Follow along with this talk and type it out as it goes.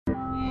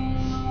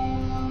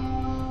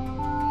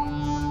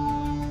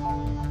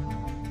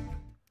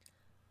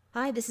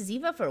Hi, this is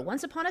Eva for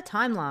Once Upon a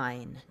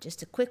Timeline.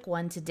 Just a quick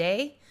one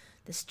today.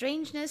 The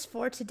strangeness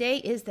for today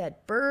is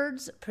that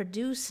birds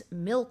produce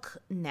milk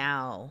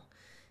now.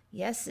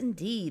 Yes,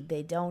 indeed.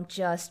 They don't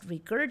just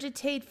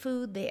regurgitate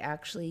food, they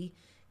actually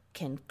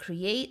can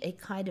create a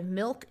kind of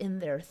milk in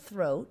their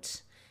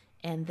throat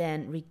and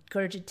then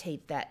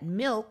regurgitate that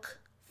milk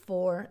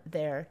for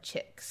their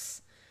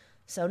chicks.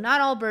 So,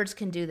 not all birds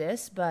can do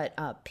this, but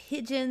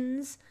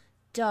pigeons,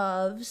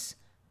 doves,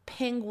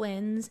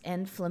 penguins,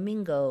 and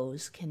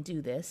flamingos can do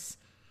this.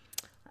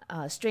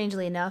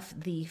 Strangely enough,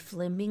 the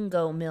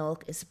flamingo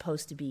milk is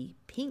supposed to be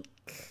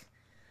pink.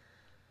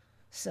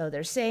 So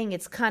they're saying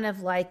it's kind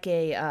of like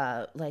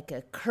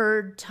a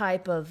curd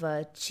type of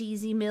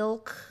cheesy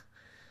milk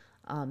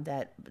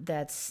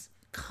that's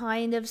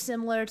kind of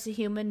similar to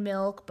human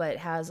milk, but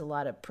has a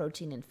lot of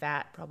protein and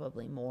fat,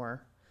 probably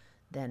more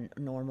than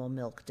normal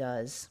milk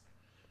does.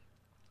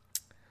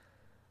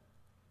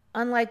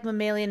 Unlike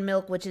mammalian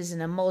milk, which is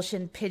an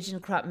emulsion, pigeon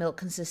crop milk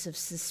consists of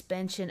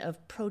suspension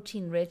of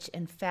protein-rich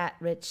and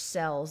fat-rich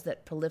cells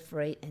that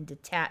proliferate and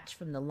detach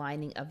from the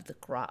lining of the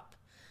crop.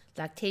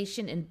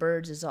 Lactation in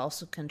birds is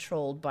also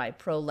controlled by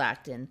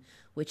prolactin,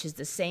 which is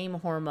the same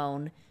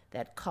hormone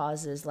that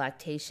causes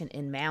lactation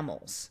in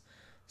mammals.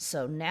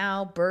 So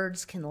now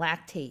birds can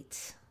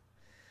lactate.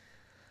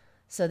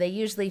 So they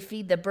usually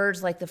feed the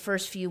birds like the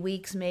first few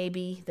weeks,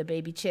 maybe. The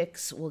baby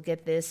chicks will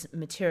get this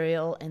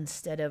material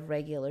instead of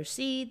regular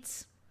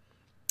seeds.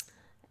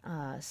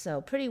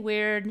 So pretty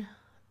weird.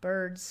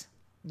 Birds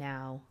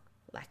now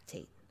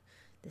lactate.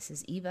 This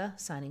is Eva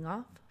signing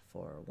off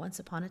for Once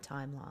Upon a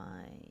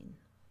Timeline.